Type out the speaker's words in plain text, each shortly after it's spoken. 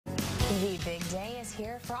The big day is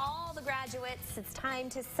here for all the graduates. It's time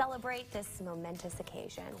to celebrate this momentous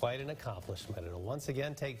occasion. Quite an accomplishment. It'll once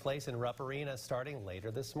again take place in Rupp Arena starting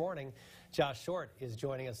later this morning. Josh Short is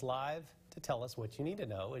joining us live to tell us what you need to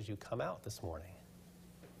know as you come out this morning.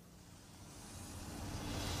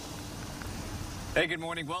 Hey, good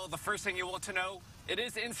morning. Well, the first thing you want to know, it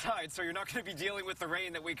is inside, so you're not going to be dealing with the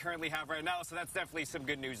rain that we currently have right now, so that's definitely some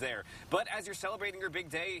good news there. But as you're celebrating your big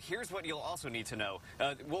day, here's what you'll also need to know.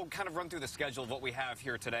 We'll kind of run through the schedule of what we have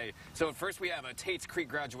here today. So first we have Tate's Creek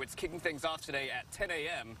graduates kicking things off today at 10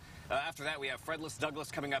 a.m. After that, we have Fredless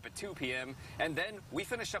Douglass coming up at 2 p.m. And then we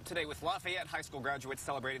finish up today with Lafayette High School graduates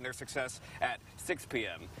celebrating their success at 6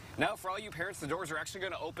 p.m. Now, for all you parents, the doors are actually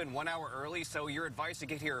going to open 1 hour early, so you're advised to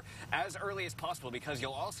get here as early as possible because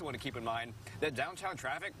you'll also want to keep in mind that downtown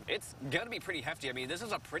traffic, it's going to be pretty hefty. I mean, this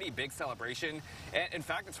is a pretty big celebration. And in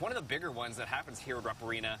fact, it's one of the bigger ones that happens here at Rupp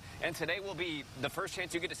Arena. And today will be the first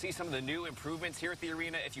chance you get to see some of the new improvements here at the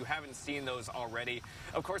arena if you haven't seen those already.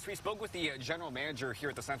 Of course, we spoke with the general manager here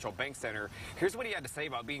at the Central Bank Center. Here's what he had to say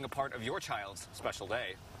about being a part of your child's special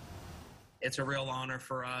day. It's a real honor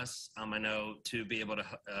for us, I know, to be able to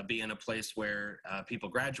be in a place where people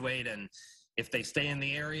graduate, and if they stay in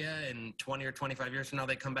the area in 20 or 25 years from now,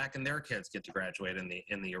 they come back and their kids get to graduate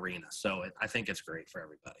in the arena. So I think it's great for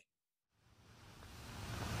everybody.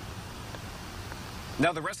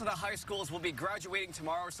 Now, the rest of the high schools will be graduating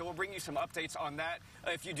tomorrow, so we'll bring you some updates on that.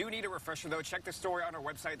 If you do need a refresher, though, check the story on our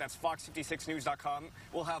website. That's fox56news.com.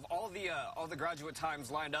 We'll have all the graduate times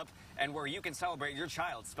lined up and where you can celebrate your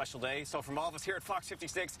child's special day. So from all of us here at Fox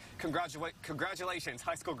 56, congratulations,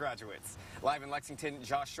 high school graduates. Live in Lexington,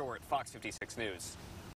 Josh Short, Fox 56 News.